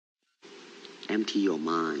Empty your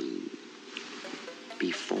mind. Be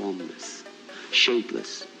formless,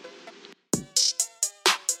 shapeless.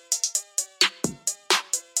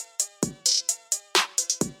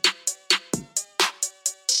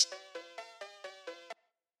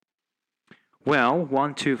 Well,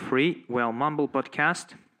 1, 2, 3. Well, Mumble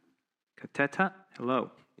Podcast. Kateta,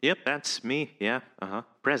 hello. Yep, that's me. Yeah.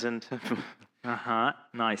 Present.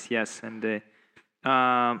 Nice. Yes. And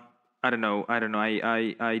I don't know.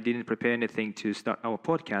 I didn't prepare anything to start our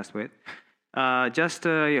podcast with.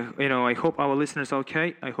 I hope our listeners are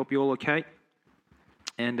okay. I hope you're all okay.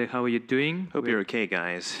 And how are you doing? Hope you're okay,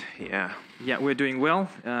 guys. Yeah. Yeah, we're doing well.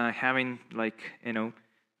 Having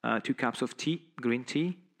 2 cups of tea, green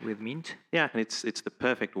tea with mint. Yeah, and it's the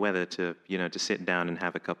perfect weather to sit down and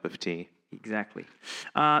have a cup of tea. Exactly.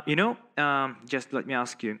 Just let me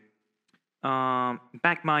ask you.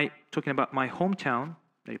 Talking about my hometown,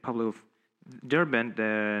 the Republic of Durban,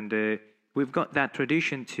 and we've got that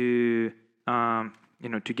tradition to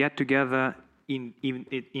get together in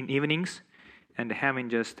evenings and having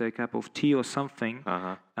just a cup of tea or something,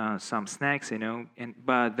 some snacks,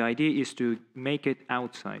 but the idea is to make it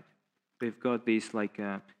outside. We've got this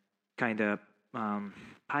kind of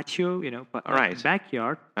patio, but right.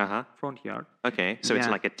 Backyard, front yard. Okay, so it's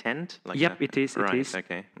like a tent? It is. Right, it is.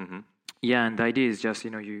 Okay. Mm-hmm. Yeah, and the idea is just,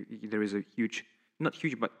 there is a huge, not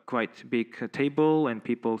huge, but quite big table, and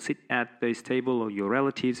people sit at this table, or your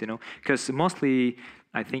relatives, because mostly,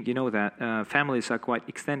 I think that families are quite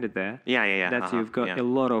extended there. Yeah. That you've got a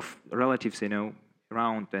lot of relatives,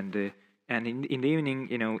 around, and in the evening,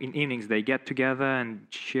 in evenings they get together and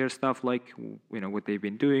share stuff like, what they've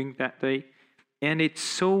been doing that day, and it's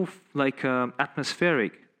so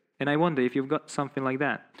atmospheric. And I wonder if you've got something like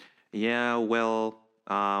that. Yeah, well,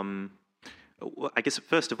 I guess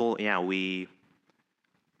first of all,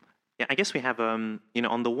 I guess we have, on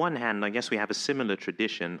the one hand, I guess we have a similar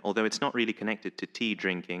tradition, although it's not really connected to tea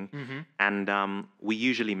drinking. Mm-hmm. And we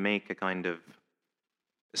usually make a kind of,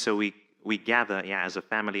 so we gather, as a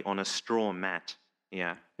family on a straw mat.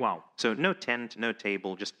 Yeah. Wow. So no tent, no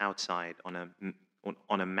table, just outside on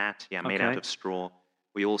a mat, made out of straw.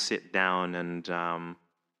 We all sit down and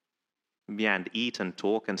and eat and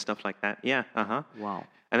talk and stuff like that. Yeah. Wow.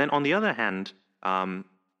 And then on the other hand,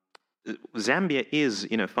 Zambia is,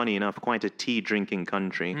 funny enough, quite a tea-drinking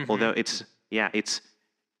country. Mm-hmm. Although it's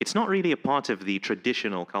not really a part of the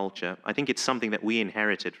traditional culture. I think it's something that we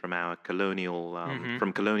inherited from our colonial,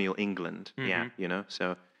 from colonial England. Mm-hmm. Yeah,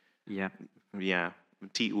 so yeah,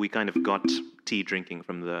 tea. We kind of got tea drinking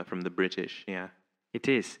from the British. Yeah, it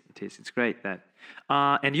is. It's great that.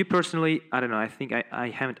 And you personally, I don't know. I think I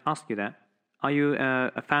haven't asked you that. Are you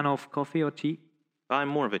a fan of coffee or tea? I'm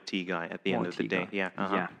more of a tea guy at the end of the day. Guy.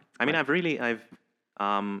 Yeah. I mean, I've really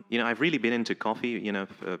been into coffee,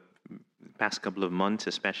 for the past couple of months,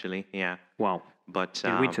 especially. Yeah. Wow. But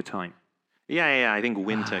in winter time. Yeah. I think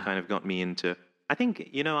winter kind of got me into. I think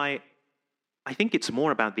I think it's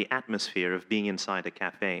more about the atmosphere of being inside a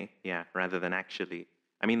cafe, rather than actually.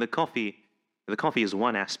 I mean, the coffee is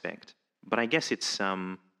one aspect, but I guess it's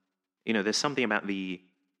there's something about the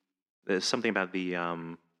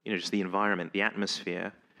just the environment, the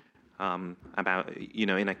atmosphere, about,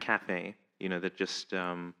 in a cafe, that just,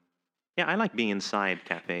 I like being inside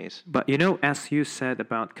cafes. But, as you said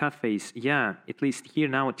about cafes, at least here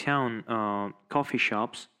in our town, coffee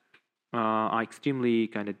shops are extremely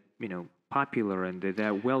kind of, popular, and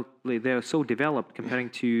they're so developed comparing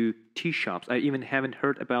to tea shops. I even haven't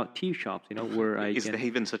heard about tea shops, where Is there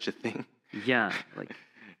even such a thing? Yeah,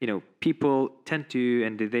 people tend to,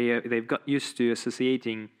 and they've got used to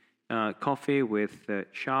associating coffee with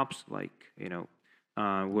shops,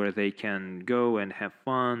 where they can go and have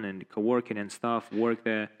fun and co-working and stuff, work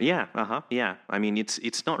there. Yeah. I mean,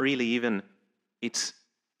 it's not really even, it's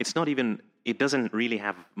not even, it doesn't really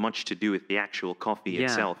have much to do with the actual coffee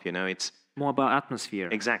itself. It's more about atmosphere.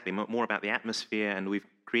 Exactly, more about the atmosphere, and we've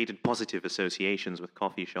created positive associations with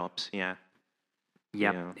coffee shops. Yeah.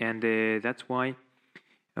 And that's why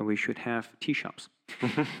we should have tea shops.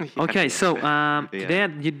 Okay, so today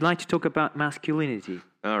you'd like to talk about masculinity.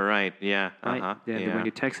 All right, yeah. Right? When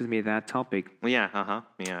you texted me that topic. Yeah.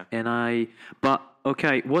 And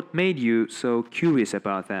what made you so curious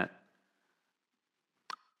about that?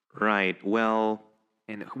 Right, well...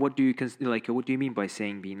 And what do you mean by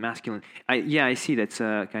saying being masculine? I see that's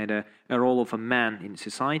kind of a role of a man in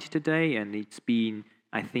society today, and it's been,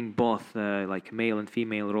 I think, both male and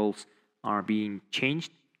female roles are being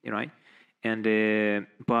changed, right? And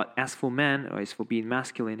but as for men, or as for being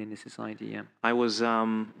masculine in the society,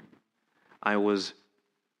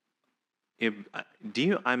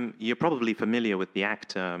 you're probably familiar with the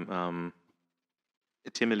actor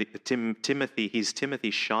Timothy. He's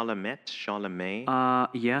Timothy Chalamet. Chalamet.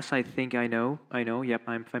 Yes, I think I know. Yep,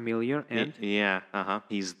 I'm familiar. And Yeah.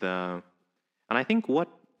 He's the. And I think what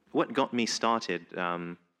got me started,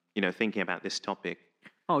 thinking about this topic.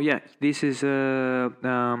 oh yeah, this is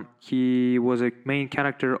he was a main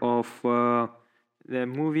character of the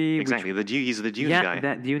movie. Exactly. He's the Dune yeah, guy.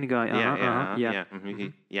 that Dune guy. Yeah.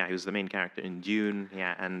 He was the main character in Dune.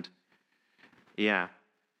 Yeah, and yeah,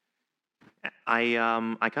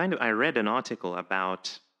 I read an article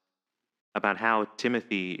about how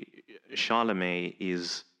Timothy Chalamet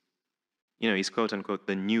is, he's quote unquote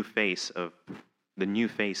the new face of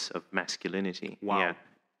masculinity. Wow.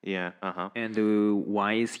 Yeah. And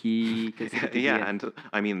why is he considered to be Yeah, and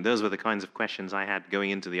I mean, those were the kinds of questions I had going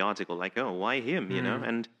into the article, like, oh, why him?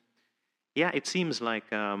 And yeah, it seems like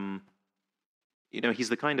he's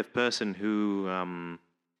the kind of person who,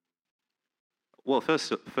 well,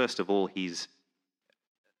 first of all, he's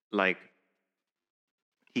like,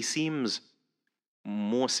 he seems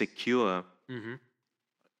more secure. Mm-hmm.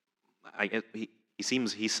 I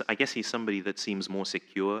guess he's somebody that seems more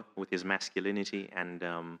secure with his masculinity and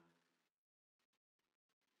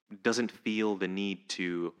doesn't feel the need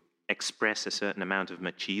to express a certain amount of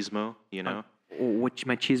machismo, Which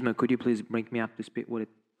machismo? Could you please bring me up to speed? What it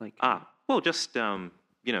like? Well, just being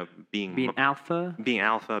alpha, being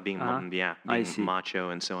I see.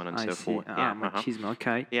 macho and so on and so forth. Machismo.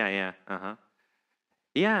 Okay. Yeah.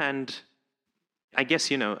 Yeah, and I guess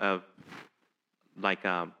the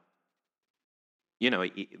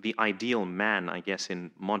ideal man, I guess,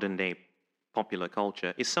 in modern day popular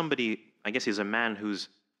culture is somebody. I guess is a man who's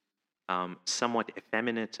somewhat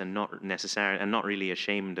effeminate and not really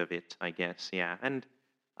ashamed of it. I guess, yeah. And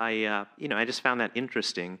I just found that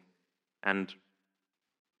interesting, and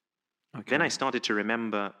then I started to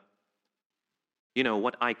remember,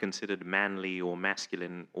 what I considered manly or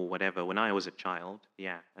masculine or whatever when I was a child,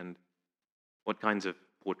 yeah, and what kinds of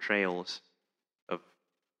portrayals of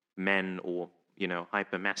men or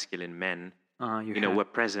hyper-masculine men, were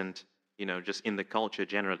present, just in the culture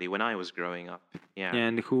generally when I was growing up. Yeah.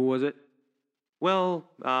 And who was it? Well,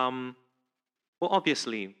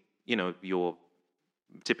 obviously, your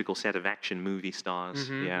typical set of action movie stars.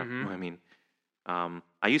 Yeah. I mean,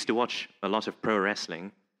 I used to watch a lot of pro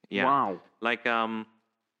wrestling. Yeah. Wow. Like, well,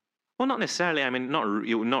 not necessarily. I mean,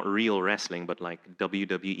 not real wrestling, but like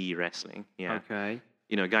WWE wrestling. Yeah. Okay.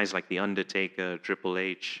 Guys like The Undertaker, Triple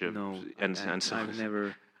H, No, and so on. I've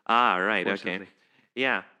never. Right. Okay.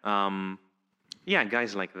 Yeah. Yeah.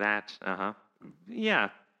 Guys like that. Yeah.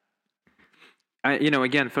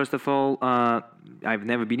 Again, first of all, I've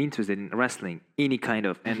never been interested in wrestling, any kind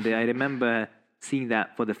of, and I remember seeing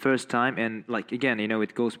that for the first time, and like again,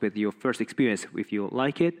 it goes with your first experience, if you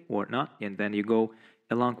like it or not, and then you go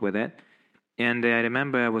along with it. And I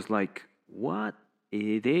remember I was like, "What?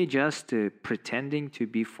 Are they just pretending to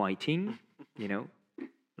be fighting?"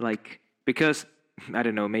 Like because I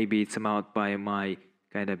don't know, maybe it's about by my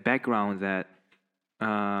kind of background that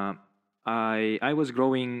I was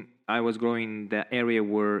growing in the area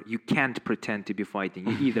where you can't pretend to be fighting.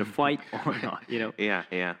 You either fight or not,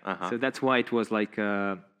 Yeah. So that's why it was like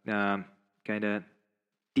kind of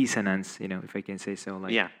dissonance, if I can say so.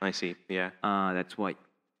 Like, yeah, I see. Yeah. That's why,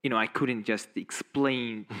 I couldn't just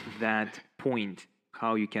explain that point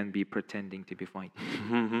how you can be pretending to be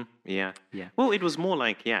fighting. Yeah. Yeah. Well, it was more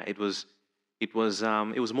like it was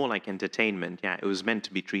more like entertainment. Yeah, it was meant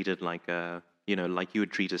to be treated like like you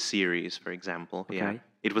would treat a series, for example. Okay. Yeah.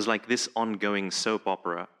 It was like this ongoing soap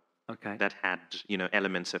opera. Okay. That had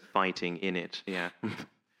elements of fighting in it. Yeah.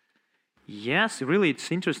 Yes, really,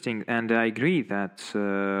 it's interesting, and I agree that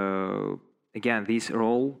again, this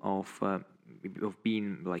role of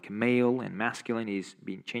being like male and masculine is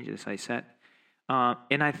being changed, as I said,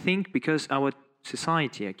 and I think because our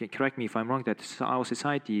society, correct me if I'm wrong, that our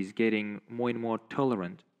society is getting more and more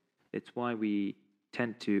tolerant. That's why we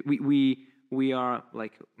tend to we are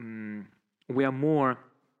like we are more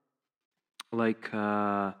like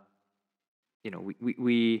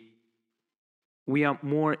we are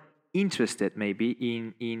more interested maybe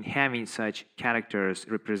in having such characters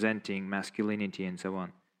representing masculinity and so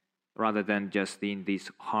on, rather than just in this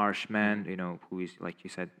harsh man, who is, like you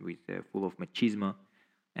said, with full of machismo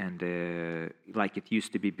and like it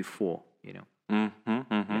used to be before.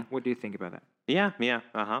 What do you think about that? Yeah.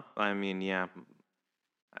 I mean, yeah,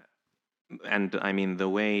 and I mean the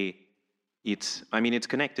way it's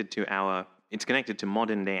connected to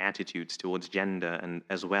modern day attitudes towards gender and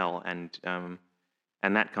as well, and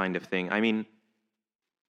that kind of thing. I mean,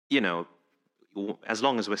 as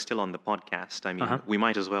long as we're still on the podcast, I mean, we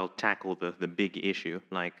might as well tackle the big issue.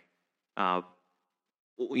 Like,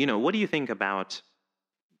 what do you think about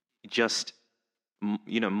just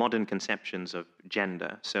modern conceptions of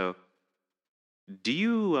gender? So do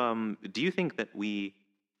you think that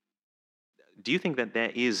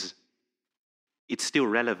it's still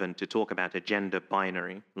relevant to talk about a gender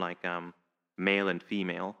binary like male and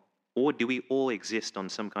female, or do we all exist on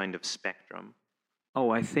some kind of spectrum? Oh,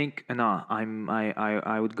 I think no.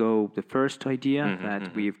 I would go the first idea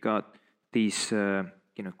that we've got these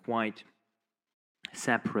quite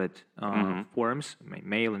separate forms,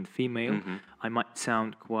 male and female. I might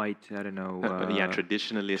sound quite, I don't know,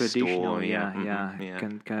 Traditionalist. traditional, or,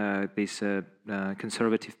 this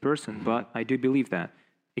conservative person, but I do believe that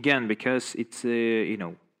again because it's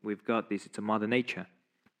we've got this. It's a mother nature,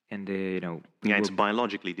 and it's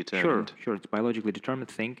biologically determined. Sure, it's biologically determined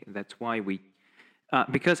thing. That's why we.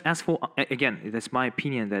 Because as for again, that's my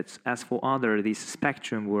opinion. That's as for other, this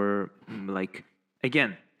spectrum were like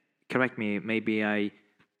again. Correct me. Maybe I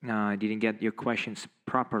didn't get your questions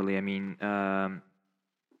properly. I mean,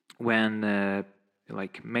 when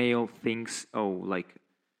like male thinks, like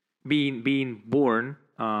being born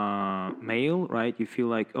male, right? You feel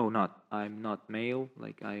like, I'm not male.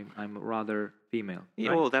 Like I'm rather female.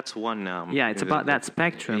 Yeah, right? well, that's one. It's about that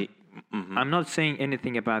spectrum. I'm not saying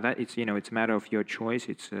anything about that. It's it's a matter of your choice.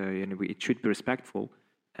 It's it should be respectful.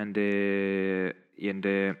 And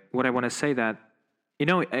what I want to say that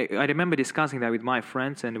I remember discussing that with my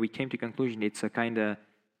friends, and we came to conclusion it's a kind of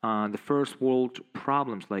the first world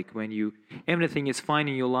problems. Like when everything is fine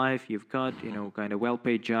in your life, you've got kind of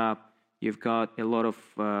well-paid job, you've got a lot of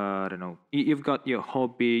I don't know, you've got your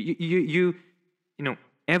hobby, you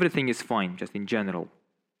everything is fine just in general.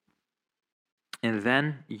 And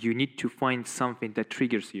then you need to find something that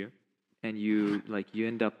triggers you, and you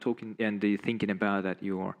end up talking and thinking about that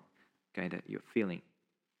you're feeling.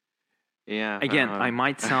 Yeah. Again, I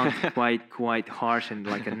might sound quite harsh and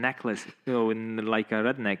like a necklace, and like a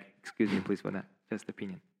redneck. Excuse me, please, for that. Just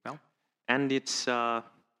opinion. Well, and it's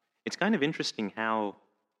kind of interesting how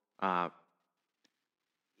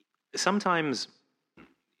sometimes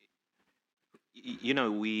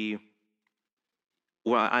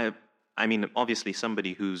I mean, obviously,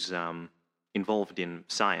 somebody who's involved in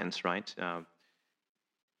science, right?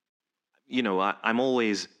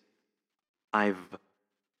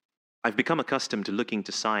 I've become accustomed to looking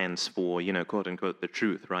to science for, quote unquote, the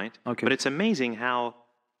truth, right? Okay. But it's amazing how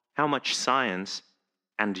much science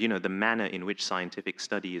and, the manner in which scientific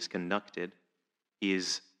study is conducted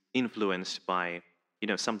is influenced by,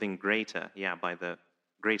 something greater, by the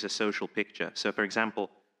greater social picture. So, for example,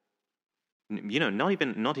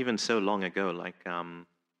 not even so long ago, like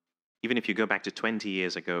even if you go back to 20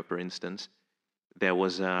 years ago, for instance, there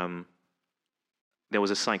was a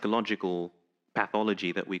psychological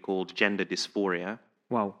pathology that we called gender dysphoria.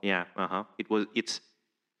 Wow. Yeah. It's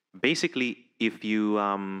basically if you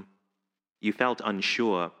felt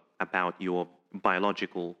unsure about your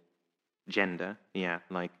biological gender. Yeah,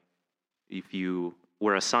 like if you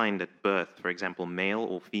were assigned at birth, for example, male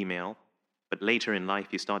or female, but later in life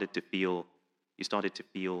you started to feel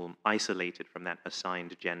isolated from that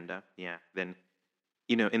assigned gender. Yeah. Then,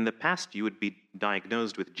 in the past you would be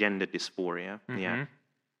diagnosed with gender dysphoria. Yeah.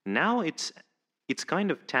 Now it's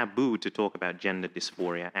kind of taboo to talk about gender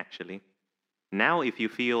dysphoria, actually. Now, if you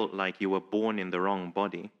feel like you were born in the wrong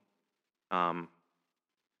body,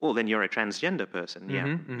 well, then you're a transgender person.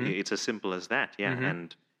 Yeah. It's as simple as that. Yeah.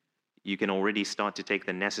 And you can already start to take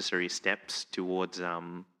the necessary steps towards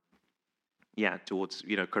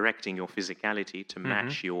correcting your physicality to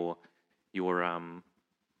match your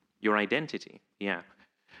identity. Yeah.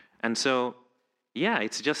 And so,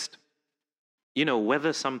 it's just,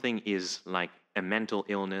 whether something is like a mental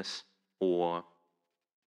illness or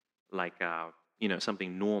like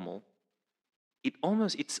something normal, it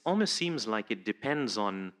almost seems like it depends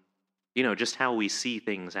on just how we see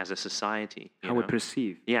things as a society. How we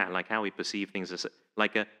perceive. Yeah, like how we perceive things as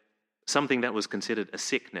something that was considered a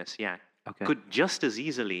sickness. Yeah. Okay. Could just as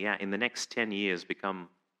easily, in the next 10 years become,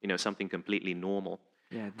 something completely normal.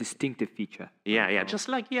 Yeah, distinctive feature. Yeah, just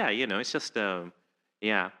like, it's just, And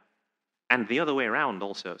the other way around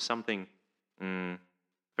also, something, for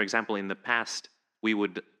example, in the past, we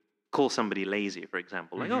would call somebody lazy, for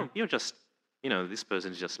example. Like, oh, you're just, this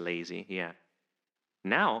person's just lazy, yeah.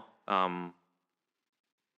 Now, I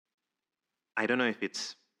don't know if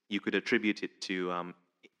you could attribute it to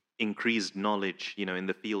increased knowledge, in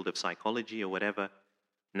the field of psychology or whatever.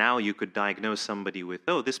 Now you could diagnose somebody with,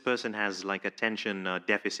 this person has like attention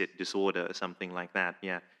deficit disorder or something like that.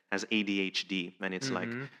 Yeah, has ADHD, and it's like,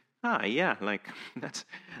 like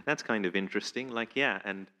that's kind of interesting. Like,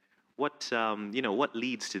 and what what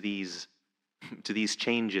leads to these to these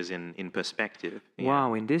changes in perspective. Yeah.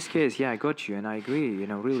 Wow, in this case, yeah, I got you, and I agree.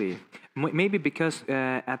 Really, maybe because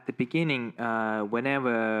at the beginning,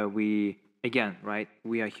 whenever again, right,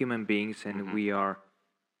 we are human beings, and we are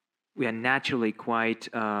naturally quite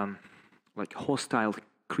like hostile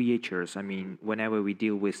creatures. I mean, whenever we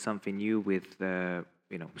deal with something new, with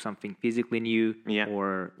something physically new, Yeah.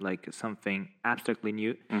 or like something abstractly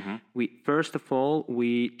new, we first of all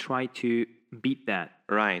we try to beat that,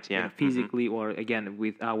 Right. Yeah. physically, or again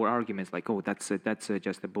with our arguments, like, oh, that's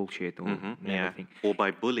just a bullshit, or Yeah. everything. Or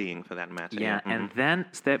by bullying, for that matter. Yeah, and then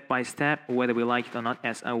step by step, whether we like it or not,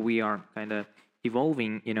 as we are kind of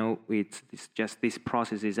evolving, it's just this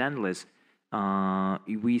process is endless.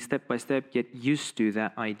 We step by step get used to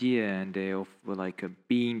that idea, and of like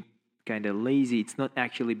being kind of lazy. It's not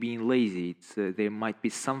actually being lazy. It's there might be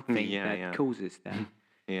something that causes that.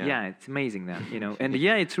 Yeah, it's amazing that, and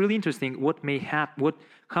yeah, it's really interesting what may happen,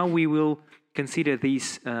 how we will consider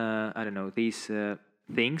these, I don't know, these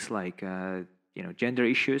things like, gender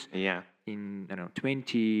issues. Yeah. In,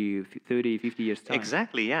 20, 30, 50 years time.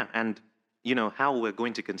 Exactly. Yeah. And how we're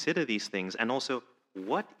going to consider these things, and also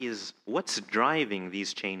what's driving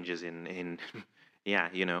these changes in yeah,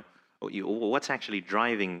 what's actually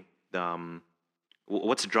driving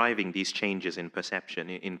what's driving these changes in perception,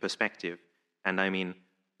 in perspective. And I mean,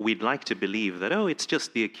 we'd like to believe that, it's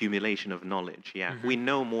just the accumulation of knowledge. Yeah, we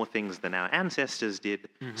know more things than our ancestors did,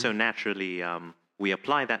 so naturally we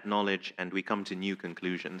apply that knowledge and we come to new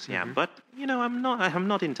conclusions. Yeah, but I'm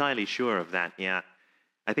not entirely sure of that. Yeah,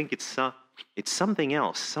 I think it's something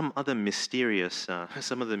else, some other mysterious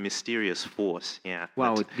force. Yeah.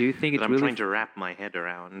 Wow. Do you think it's I'm really trying to wrap my head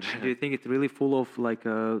around? Do you think it's really full of like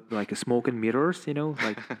a smoke and mirrors?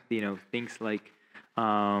 Like things like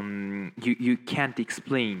you can't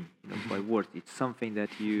explain by words. It's something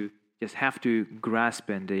that you just have to grasp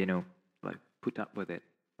and like put up with it,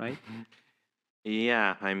 right?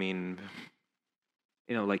 Yeah, I mean,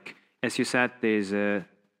 like as you said, there's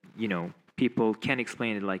people can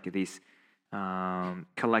explain it like this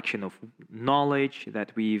collection of knowledge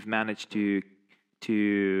that we've managed to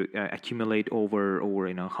accumulate over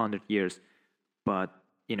 100 years. But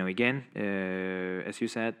again, as you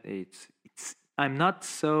said, it's I'm not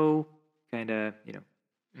so kind of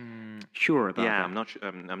sure about that.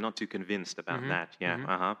 I'm not too convinced about that.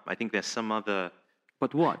 Yeah, I think there's some other.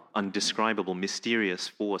 But what? Undescribable, mysterious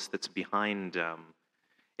force that's behind.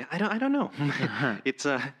 I don't know. It's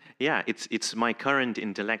my current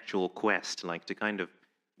intellectual quest, like to kind of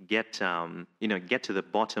get to the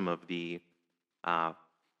bottom of the I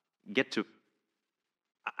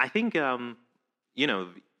think there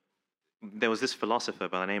was this philosopher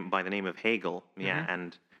by the name of Hegel,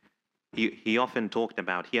 and he often talked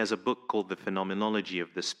about, he has a book called The Phenomenology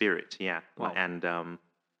of the Spirit, Wow. and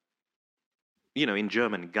in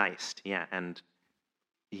German, Geist, and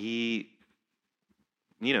he,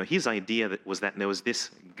 his idea was that there was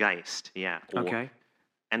this Geist, Okay.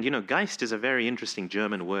 And Geist is a very interesting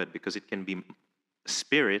German word because it can be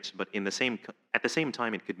spirit, but at the same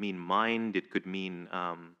time it could mean mind, it could mean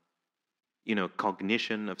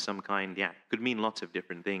cognition of some kind, it could mean lots of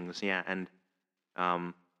different things, and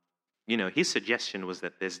his suggestion was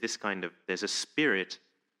that there's a spirit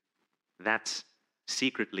that's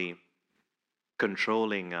secretly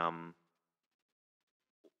controlling,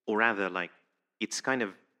 or rather, like it's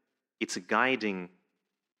guiding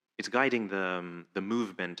the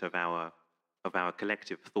movement of our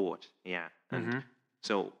collective thought, and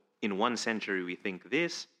so in one century we think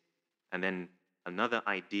this, and then another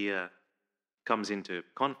idea comes into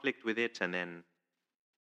conflict with it, and then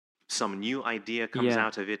some new idea comes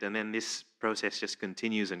out of it, and then this process just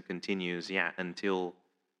continues and continues, until.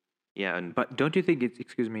 But don't you think you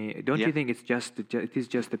think it is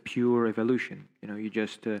just a pure evolution? You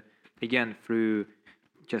just again through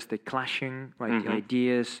just a clashing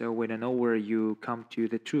ideas, so when and over you come to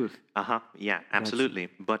the truth. Yeah, absolutely.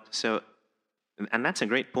 But so, and that's a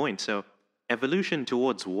great point. So evolution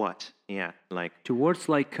towards what? Towards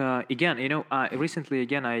again, recently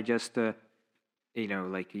again I just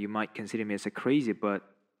like you might consider me as a crazy, but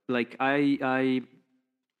like I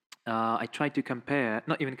try to compare,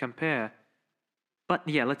 not even compare, but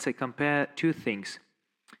let's say compare two things.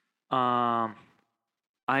 I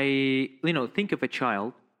think of a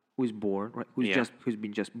child who's born, right, who's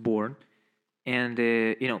been just born, and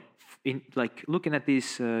in like looking at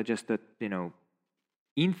this just that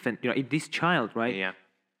infant, this child, right?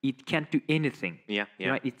 It can't do anything.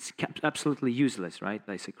 Right? It's absolutely useless, right?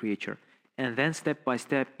 Like a creature. And then step by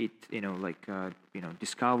step, it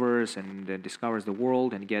discovers and discovers the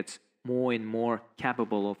world and gets more and more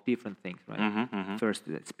capable of different things, right? First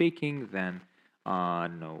speaking, then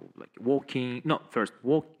no, like walking. No, first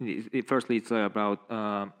walk. Firstly, it's about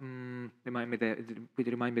remind me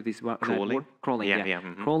this that Crawling? word? Crawling. Yeah, Yeah, yeah,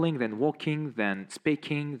 mhm. crawling. Then walking. Then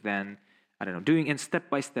speaking. Then I don't know, doing and step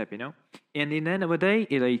by step. And in the end of the day,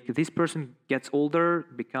 like this person gets older,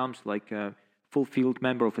 becomes like a fulfilled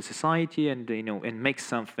member of a society, and and makes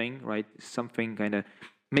something, right? Something kind of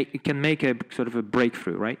can make a sort of a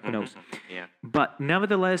breakthrough, right? Who knows? Yeah. But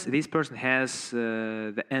nevertheless, this person has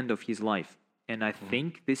the end of his life, and I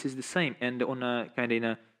think this is the same. And on a in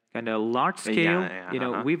a kind of large scale,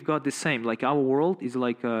 yeah, we've got the same. Like our world is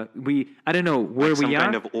like I don't know where Like some we are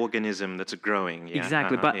kind of organism that's growing. Yeah.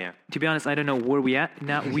 exactly. But yeah. to be honest, I don't know where we at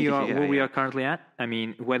now. We are Yeah, where we yeah. are currently at. I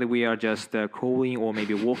mean, whether we are just crawling or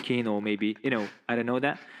maybe walking or maybe I don't know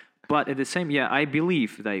that. But at the same, yeah, I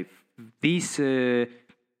believe that this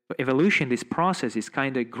evolution, this process is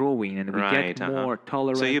kind of growing, and we Right. get more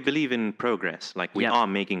tolerant. So you believe in progress, like we Yeah. are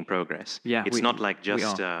making progress. Yeah, It's not like we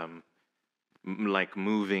just like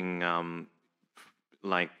moving,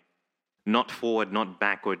 like not forward, not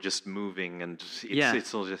backward, just moving, and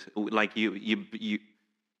it's all just like you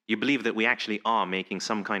believe that we actually are making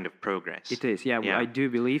some kind of progress. It is, yeah. I do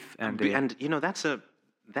believe, and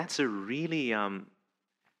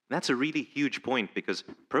That's a really huge point, because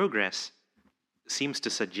progress seems to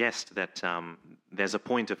suggest that there's a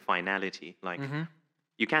point of finality. Like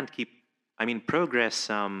you can't keep. I mean, progress.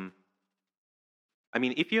 I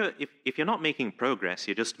mean, if you're not making progress,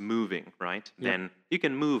 you're just moving, right? Yeah. Then you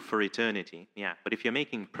can move for eternity. Yeah. But if you're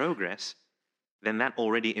making progress, then that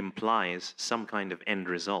already implies some kind of end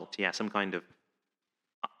result. Yeah, some kind of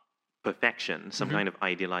perfection, some kind of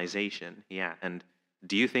idealization. Yeah. And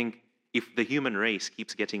do you think if the human race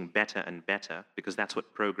keeps getting better and better, because that's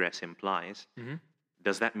what progress implies,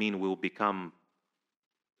 does that mean we'll become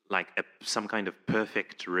like some kind of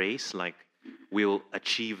perfect race? Like we'll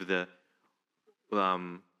achieve the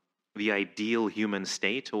ideal human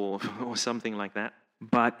state, or something like that?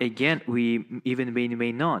 But again, we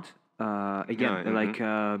may not.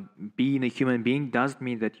 Being a human being doesn't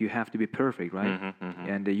mean that you have to be perfect, right?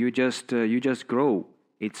 And you just grow.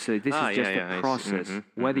 It's this is just a process.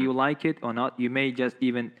 Whether you like it or not, you may just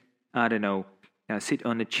even I don't know sit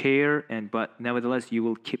on a chair, but nevertheless you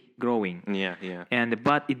will keep growing. Yeah.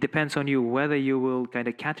 But it depends on you whether you will kind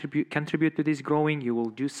of contribute to this growing. You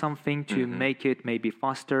will do something to make it maybe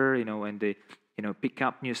faster, and pick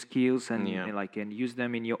up new skills and and use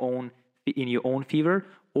them in your own favor,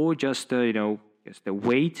 or just just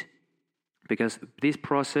wait, because this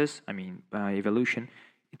process, I mean evolution,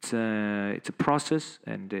 it's a process,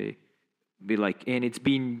 and and it's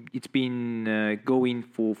been going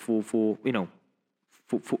for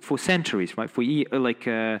centuries, right? For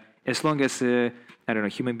as long as I don't know,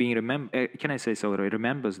 human being can I say so?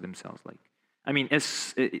 Remembers themselves. Like, I mean,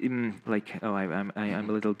 as I'm a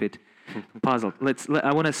little bit puzzled.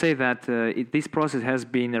 I want to say that this process has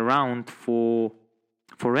been around for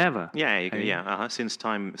forever. Yeah. Since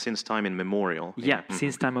time immemorial. Yeah,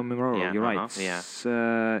 since time immemorial. Yeah, You're right. yeah.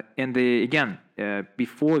 And again,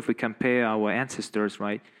 before, if we compare our ancestors,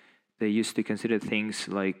 right, they used to consider things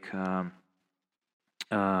like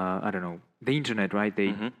I don't know, the internet, right?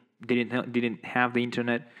 They didn't have the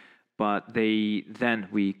internet, but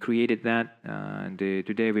we created that, and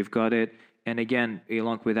today we've got it. And again,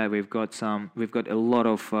 along with that, we've got a lot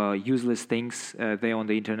of useless things there on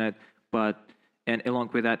the internet, and along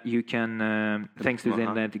with that, you can thanks to the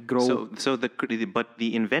internet grow. But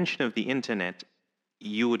the invention of the internet,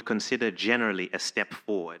 you would consider generally a step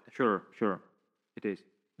forward. Sure, it is.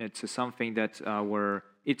 It's something that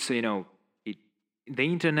the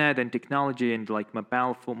internet and technology and like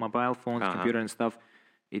mobile phones, computer and stuff.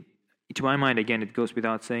 To my mind, again, it goes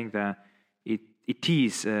without saying that it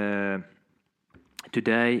is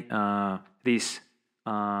today this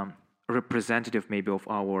representative maybe of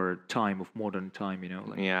our time, of modern time.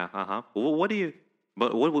 What would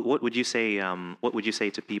you say? What would you say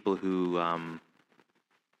to people who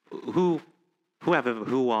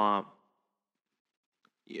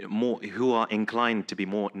are inclined to be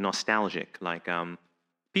more nostalgic, like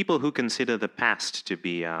people who consider the past to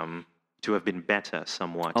be to have been better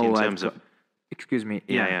somewhat in terms of. Excuse me.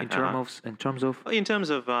 In terms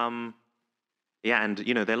of. And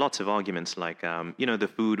there are lots of arguments like the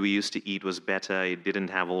food we used to eat was better. It didn't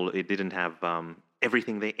have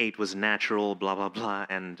everything they ate was natural. Blah blah blah.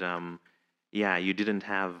 And you didn't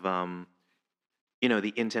have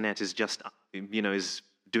the internet is just is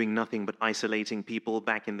doing nothing but isolating people.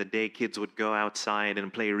 Back in the day, kids would go outside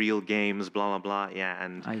and play real games, blah, blah, blah. Yeah,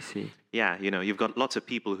 and I see. Yeah, you've got lots of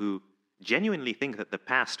people who genuinely think that the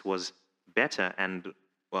past was better and,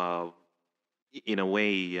 in a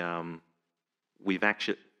way,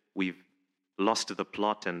 we've lost the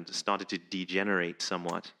plot and started to degenerate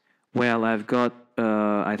somewhat. Well, I've got,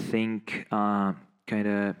 I think, kind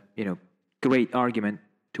of, great argument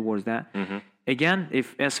towards that. Mm-hmm. Again,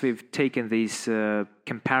 as we've taken this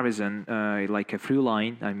comparison like a through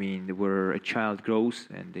line, I mean, where a child grows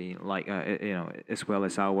and as well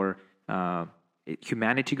as our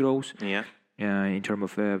humanity grows. Yeah. In terms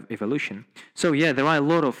of evolution. So yeah, there are a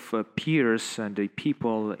lot of peers and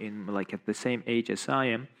people in like at the same age as I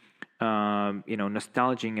am,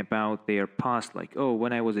 nostalging about their past. Like, oh,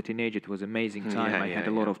 when I was a teenager, it was amazing time. I had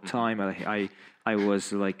a lot of time. I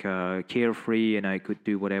was like carefree and I could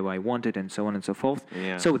do whatever I wanted and so on and so forth.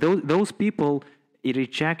 Yeah. So those people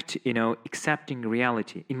reject, accepting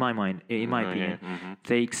reality. In my mind, in my opinion,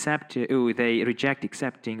 they reject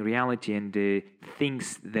accepting reality and the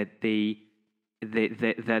things that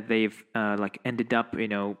they've like ended up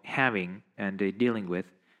having and dealing with.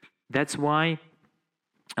 That's why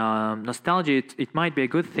nostalgia it might be a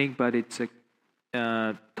good thing, but it's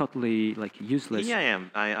totally like useless. Yeah,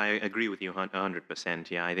 I agree with you 100%.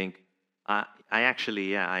 Yeah, I think I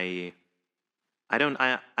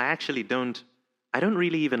don't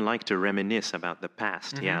really even like to reminisce about the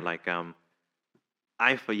past. Mm-hmm. Yeah, like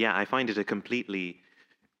I find it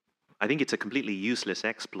I think it's a completely useless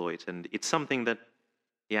exploit, and it's something that,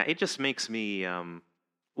 it just makes me,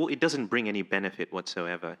 it doesn't bring any benefit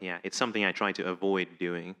whatsoever. Yeah, it's something I try to avoid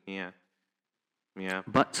doing. Yeah.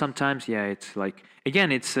 But sometimes, it's like,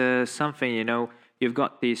 again, it's something, you've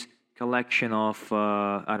got this collection of,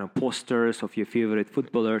 posters of your favorite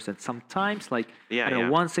footballers, and sometimes, like,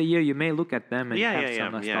 once a year you may look at them and have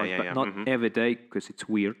some nostalgia, but not every day because it's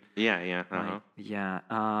weird. Yeah. Uh-huh.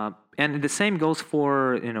 Right? And the same goes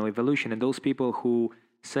for, evolution, and those people who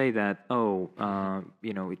say that,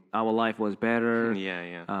 our life was better.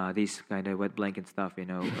 These kind of wet blanket stuff,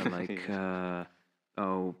 like,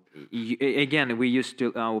 again,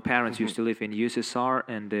 our parents used to live in USSR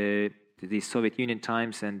and the Soviet Union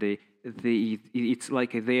times, and it's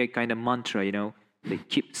like their kind of mantra, they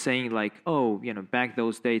keep saying like, back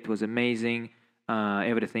those days it was amazing,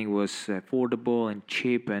 everything was affordable and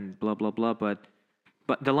cheap and blah blah blah, but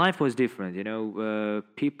the life was different,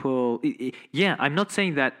 people. I'm not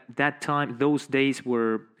saying that time, those days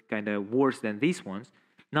were kind of worse than these ones.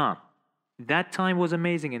 No, that time was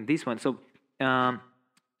amazing, and this one. So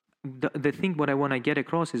the thing what I want to get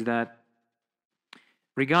across is that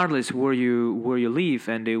regardless where you live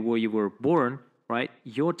and where you were born, right?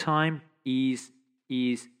 Your time is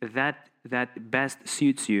that best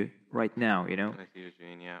suits you right now. I see what you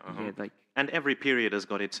mean. Yeah. Uh-huh. Yeah, like. And every period has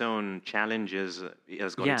got its own challenges,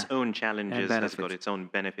 has got its own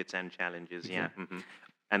benefits and challenges, Exactly.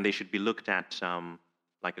 And they should be looked at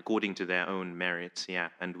like according to their own merits,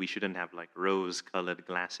 and we shouldn't have like rose-colored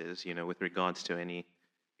glasses, with regards to any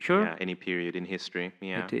period in history.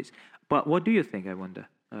 Yeah. It is. But what do you think, I wonder?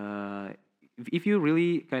 If you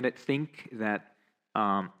really kind of think that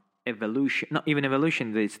evolution, not even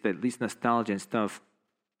evolution, this nostalgia and stuff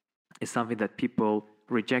is something that people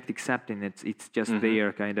reject accepting, it's just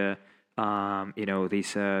their kind of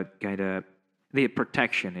this kind of their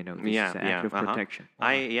protection, this act of protection.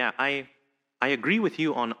 I agree with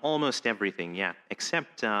you on almost everything,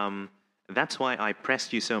 except that's why I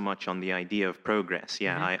pressed you so much on the idea of progress.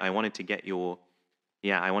 I wanted to get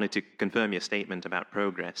I wanted to confirm your statement about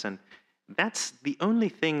progress, and that's the only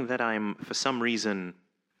thing that I'm for some reason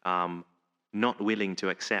not willing to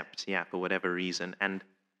accept, for whatever reason. And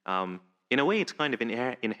in a way, it's kind of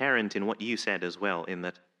inherent in what you said as well, in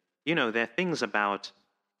that, there are things about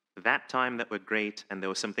that time that were great, and there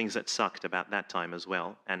were some things that sucked about that time as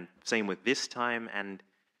well. And same with this time. And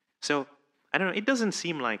so, I don't know, it doesn't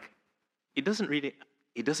seem like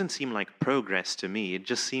progress to me. It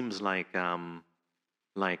just seems like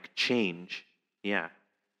change.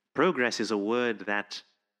 Progress is a word that,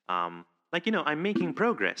 I'm making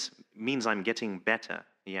progress means I'm getting better.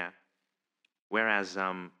 Whereas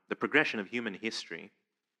the progression of human history,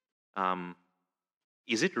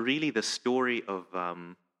 is it really the story of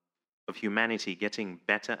humanity getting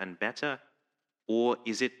better and better, or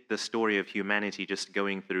is it the story of humanity just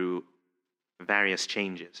going through various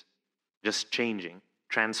changes, just changing,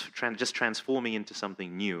 just transforming into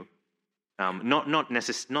something new, not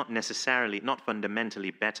necessarily, not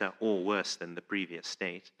fundamentally better or worse than the previous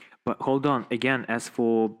state? But hold on, again, as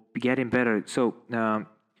for getting better, so.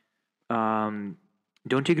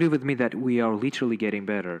 Don't you agree with me that we are literally getting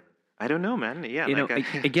better? I don't know, man. Yeah.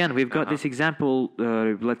 Again, we've got this example.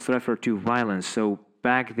 Let's refer to violence. So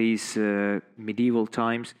back these medieval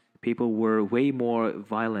times, people were way more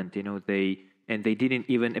violent. They and they didn't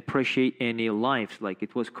even appreciate any lives. Like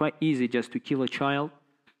it was quite easy just to kill a child,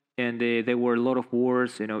 and there were a lot of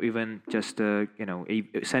wars. Even just a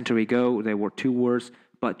century ago there were 2 wars.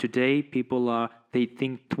 But today people they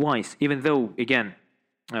think twice, even though again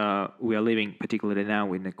we are living particularly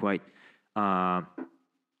now in a quite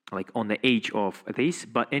like on the edge of this.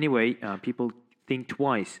 But anyway, people think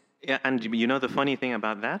twice. Yeah, and the funny thing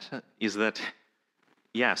about that is that,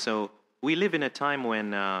 yeah, so we live in a time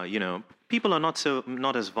when, people are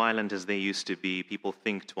not as violent as they used to be. People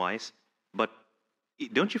think twice. But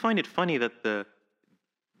don't you find it funny that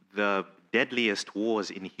the deadliest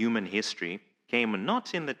wars in human history came not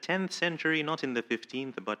in the 10th century, not in the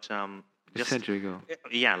 15th, but A century ago.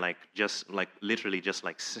 yeah, literally just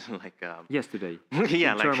like Yesterday.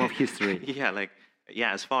 yeah, in like term of history.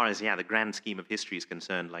 yeah, as far as the grand scheme of history is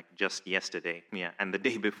concerned, like just yesterday, yeah, and the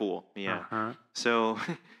day before, yeah. Uh-huh. So,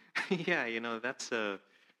 yeah, that's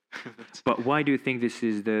But why do you think this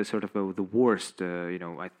is the sort of the worst?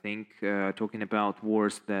 I think talking about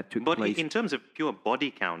wars that took But place. in terms of pure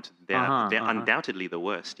body count, they're undoubtedly the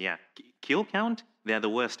worst. Yeah, kill count, they're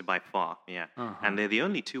the worst by far. Yeah, and they're the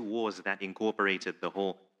only 2 wars that incorporated the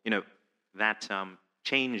whole. That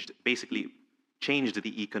changed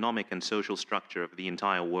the economic and social structure of the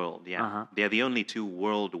entire world. Yeah, they're the only 2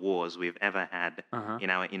 world wars we've ever had in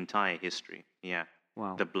our entire history. Yeah,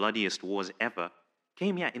 Wow. the bloodiest wars ever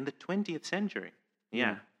came, in the 20th century.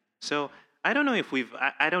 Yeah. So I don't know if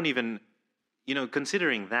I don't even,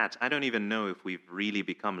 considering that, I don't even know if we've really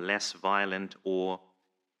become less violent, or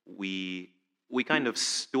we kind of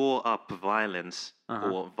store up violence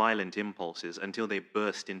or violent impulses until they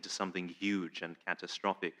burst into something huge and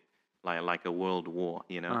catastrophic, like a world war,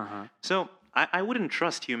 So I wouldn't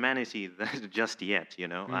trust humanity just yet,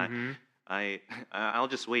 I'll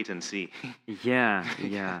just wait and see. Yeah.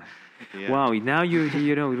 Yeah. Wow. Now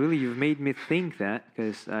really you've made me think that,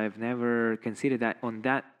 because I've never considered that on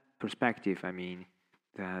that perspective. I mean,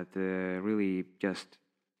 that really just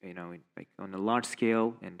like on a large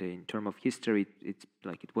scale, and in terms of history, it's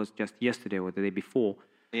like it was just yesterday or the day before.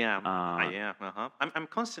 Yeah. I'm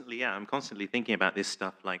constantly thinking about this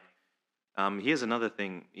stuff. Like, here's another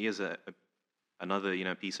thing. Here's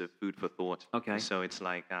another piece of food for thought. Okay. So it's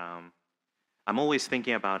like I'm always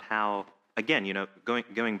thinking about how, again,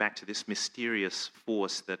 going back to this mysterious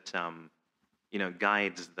force that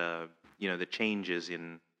guides the changes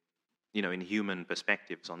in human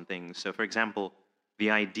perspectives on things. So, for example,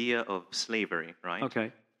 the idea of slavery, right?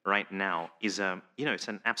 Okay. Right now is it's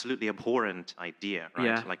an absolutely abhorrent idea, right?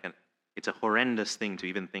 Yeah. It's a horrendous thing to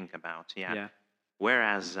even think about. Yeah. Yeah.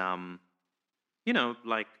 Whereas not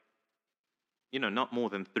more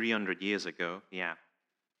than 300 years ago,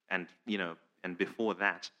 and before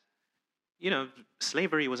that,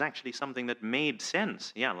 slavery was actually something that made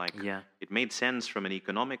sense. Yeah, it made sense from an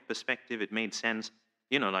economic perspective. It made sense,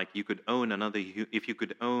 like you could own if you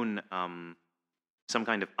could own some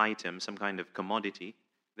kind of item, some kind of commodity,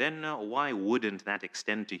 then why wouldn't that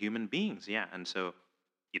extend to human beings? Yeah, and so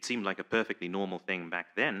it seemed like a perfectly normal thing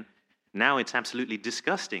back then. Now it's absolutely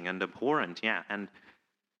disgusting and abhorrent. Yeah, and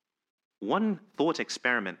one thought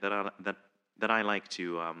experiment that I like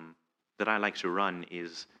to run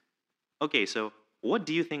is, okay, so what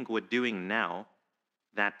do you think we're doing now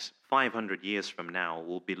that 500 years from now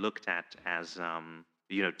will be looked at as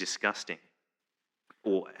disgusting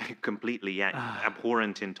or completely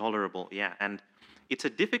abhorrent, intolerable? Yeah, and it's a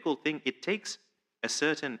difficult thing. It takes a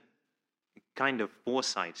certain kind of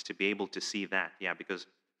foresight to be able to see that. Yeah, because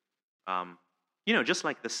just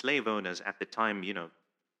like the slave owners at the time,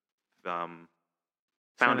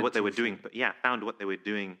 found what they were doing. Found what they were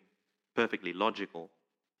doing perfectly logical,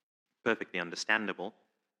 perfectly understandable.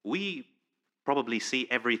 We probably see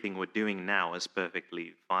everything we're doing now as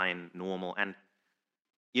perfectly fine, normal. And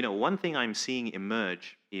one thing I'm seeing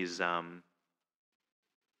emerge is,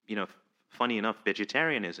 funny enough,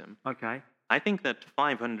 vegetarianism. Okay. I think that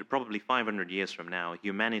 500 years from now,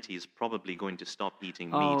 humanity is probably going to stop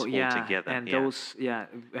eating meat altogether. And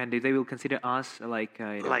and they will consider us like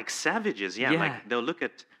like savages. Yeah, like they'll look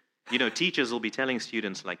at, teachers will be telling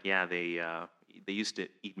students like, they used to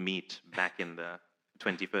eat meat back in the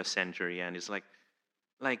 21st century, and it's like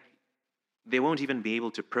they won't even be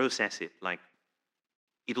able to process it. Like,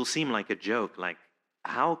 it'll seem like a joke. Like,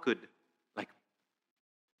 how could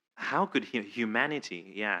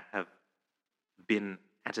humanity, have been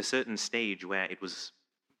at a certain stage where it was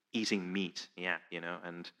eating meat,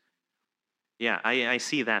 and Yeah, I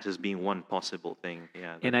see that as being one possible thing.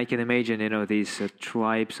 Yeah. And I can imagine, these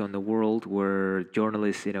tribes on the world where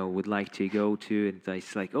journalists, would like to go to, and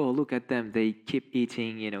it's like, oh, look at them, they keep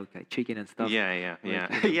eating, like chicken and stuff. Yeah, yeah, yeah.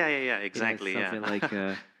 Like, Yeah, exactly, yeah. something like,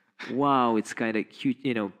 wow, it's kind of cute,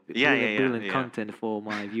 brilliant yeah. content for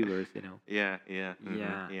my viewers, Yeah, yeah. Mhm,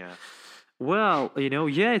 Yeah. yeah. Well,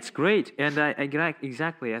 yeah, it's great. And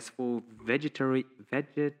exactly, as for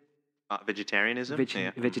Vegetarianism?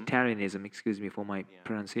 Yeah. Mhm. vegetarianism, excuse me for my Yeah.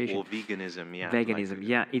 pronunciation. Or veganism, yeah. Veganism, like,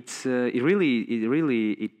 yeah,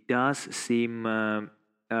 it does seem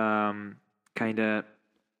kind of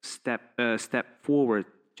step forward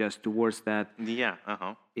just towards that, Yeah,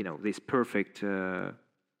 uh-huh. this perfect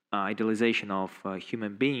idealization of a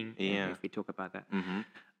human being, Yeah. if we talk about that. Mm-hmm.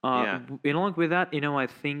 Yeah. Along with that, I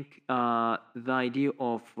think the idea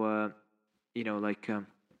of, like,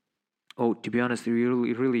 oh, to be honest,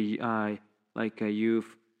 really, like,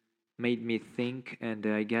 you've made me think, and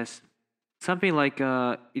I guess something like,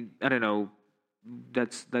 I don't know,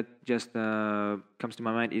 that just comes to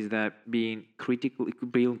my mind is that being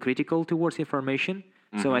critical towards information.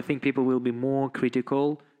 So I think people will be more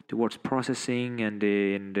critical towards processing and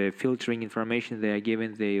filtering information they are given,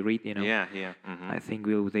 they read. Yeah, yeah. Mm-hmm. I think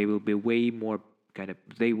they will be way more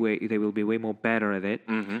they will be way more better at it.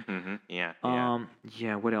 Mm-hmm, mm-hmm. Yeah, yeah.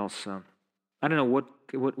 Yeah. What else? I don't know.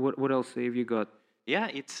 What else have you got? Yeah,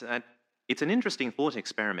 it's an interesting thought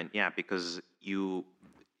experiment. Yeah, because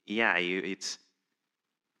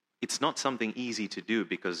it's not something easy to do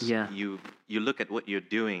because Yeah. you look at what you're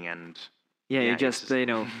doing and Yeah, you're it's just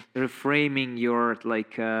reframing your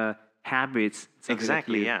habits. something that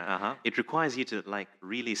exactly. you- Yeah, uh-huh. It requires you to like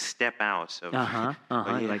really step out of.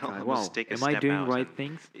 Like, almost wow, take a am I step doing out right and-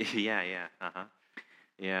 things? Yeah, yeah, uh-huh.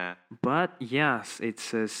 Yeah. But yes,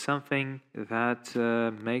 it's something that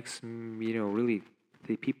makes really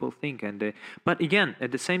the people think. And but again,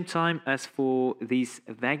 at the same time, as for this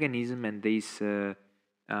veganism and this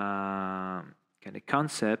kind of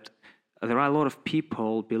concept, there are a lot of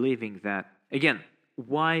people believing that. Again,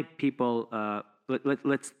 why people?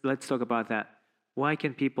 Let's talk about that. Why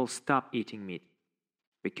can people stop eating meat?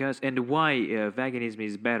 And why veganism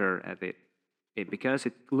is better at it? Because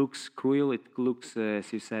it looks cruel. It looks,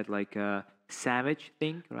 as you said, like a savage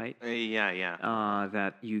thing, right? Yeah, yeah.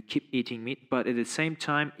 That you keep eating meat, but at the same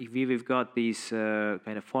time, if we've got these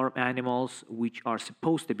kind of farm animals which are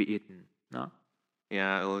supposed to be eaten, no?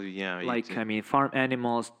 Yeah, well, yeah. Like, I mean, farm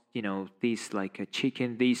animals, these like a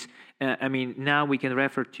chicken, these, I mean, now we can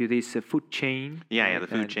refer to this food chain. Yeah, yeah, right? the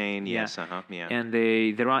food And- chain. yeah. Yes, uh-huh. Yeah. And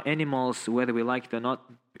there are animals, whether we like it or not,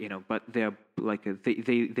 but they're like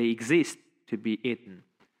they exist to be eaten.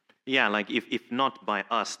 Yeah, like if not by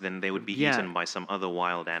us, then they would be Yeah. eaten by some other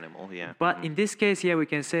wild animal. Yeah. But in this case, yeah, we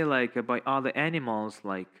can say like by other animals,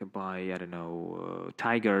 like by, I don't know,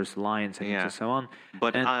 tigers, lions, and Yeah. so on.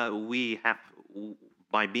 But And-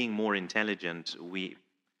 by being more intelligent,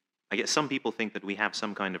 I guess some people think that we have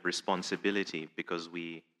some kind of responsibility because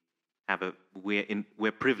we're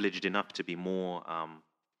privileged enough to be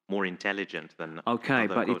more intelligent than Okay,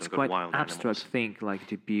 other, but quote, it's unquote, quite wild abstract animals. thing, like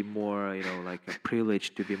to be more, like a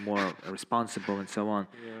privilege, to be more responsible and so on.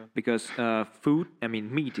 Because food, I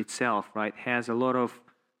mean, meat itself, right, has a lot of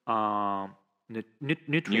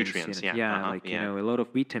nutrients Nutrients, in it. yeah, uh-huh, like, yeah. a lot of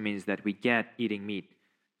vitamins that we get eating meat.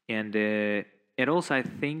 And also, I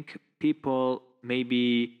think people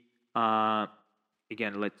maybe,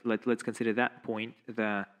 again, let's consider that point,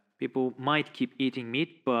 that people might keep eating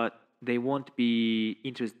meat, but they won't be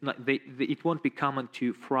interested. It won't be common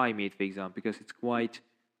to fry meat, for example, because it's quite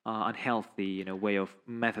unhealthy,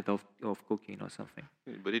 method of cooking or something.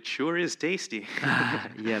 But it sure is tasty.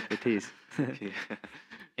 Yeah, it is. Yeah.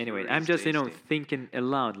 Anyway, Sure I'm is just tasty. thinking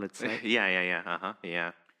aloud. Let's say. Yeah. Uh-huh.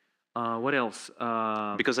 Yeah. What else?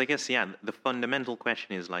 Because I guess the fundamental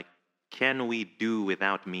question is like, can we do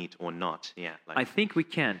without meat or not? Yeah. Like, I think we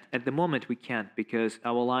can't. At the moment, we can't, because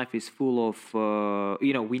our life is full of,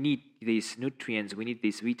 we need these nutrients, we need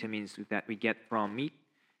these vitamins that we get from meat.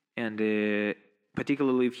 And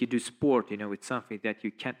particularly if you do sport, it's something that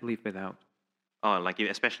you can't live without. oh, like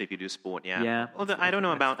especially if you do sport. Yeah. Yeah, Although I don't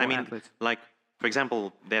know that's about. I for mean, athletes. like for example,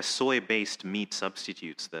 there's soy-based meat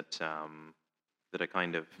substitutes that are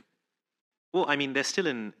kind of. Well, I mean, they're still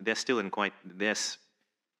in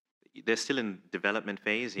development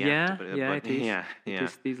phase. Yeah. Yeah, it is. Yeah. It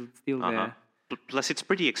is still Uh-huh. there. Plus, it's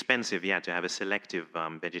pretty expensive, to have a selective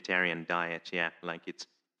vegetarian diet. Yeah, like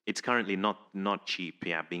it's currently not cheap.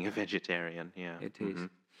 Yeah, being a vegetarian. Yeah, It is.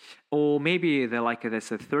 Or maybe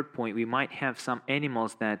there's a third point. We might have some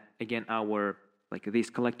animals that, again, our this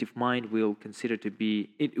collective mind will consider to be,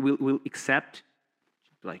 it will accept,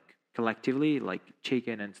 like collectively, like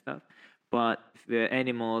chicken and stuff. But the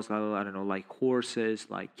animals, I don't know, like horses,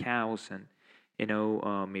 like cows, and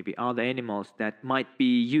maybe other animals that might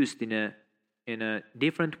be used in a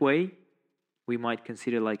different way, we might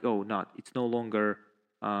consider like, oh, not, it's no longer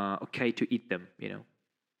okay to eat them.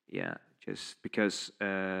 Yeah, just because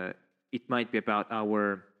it might be about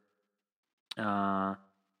our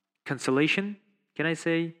consolation. Can I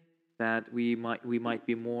say that we might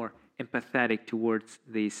be more empathetic towards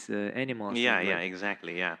these animals? Yeah, and yeah,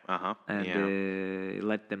 exactly. Yeah. Uh-huh. and Yeah.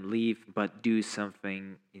 let them live, but do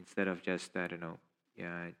something instead of just, I don't know,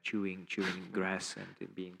 yeah, chewing grass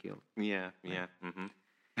and being killed. Yeah, yeah. Mm-hmm.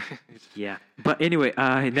 Yeah, but anyway,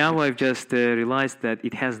 now I've just realized that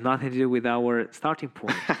it has nothing to do with our starting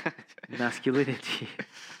point, masculinity.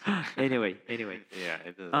 Anyway, Yeah,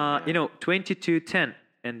 it does. Yeah. 22:10,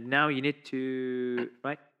 and now you need to,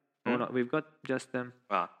 right? Oh Hmm? no, we've got just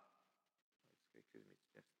Ah,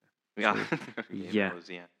 yeah. Yeah. Those,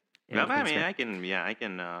 yeah. Yeah, Well, I mean, so.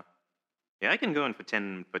 I can go in for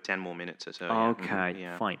 10 more minutes or so. Yeah. Okay,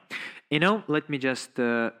 Yeah. fine. Let me just,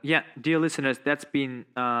 dear listeners, that's been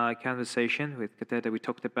a conversation with Kateta. We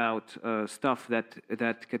talked about stuff that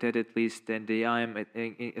Kateta at least, and I am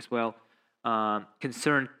as well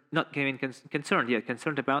concerned, not even concerned, yeah,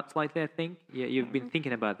 concerned about slightly, I think. Yeah, you've been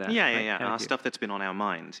thinking about that. Yeah, yeah, right? yeah. Haven't you? Stuff that's been on our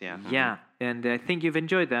minds. Yeah. Yeah, and I think you've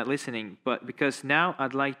enjoyed that listening. But because now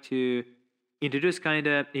I'd like to introduce kind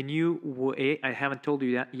of a new way. I haven't told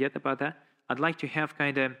you that yet about that. I'd like to have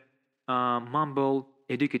kind of mumble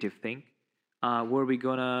educative thing, where we're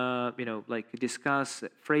gonna like discuss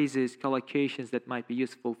phrases, collocations that might be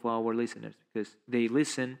useful for our listeners, because they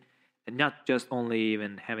listen and not just only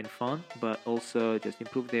even having fun, but also just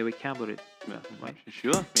improve their vocabulary. Right?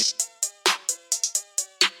 Sure.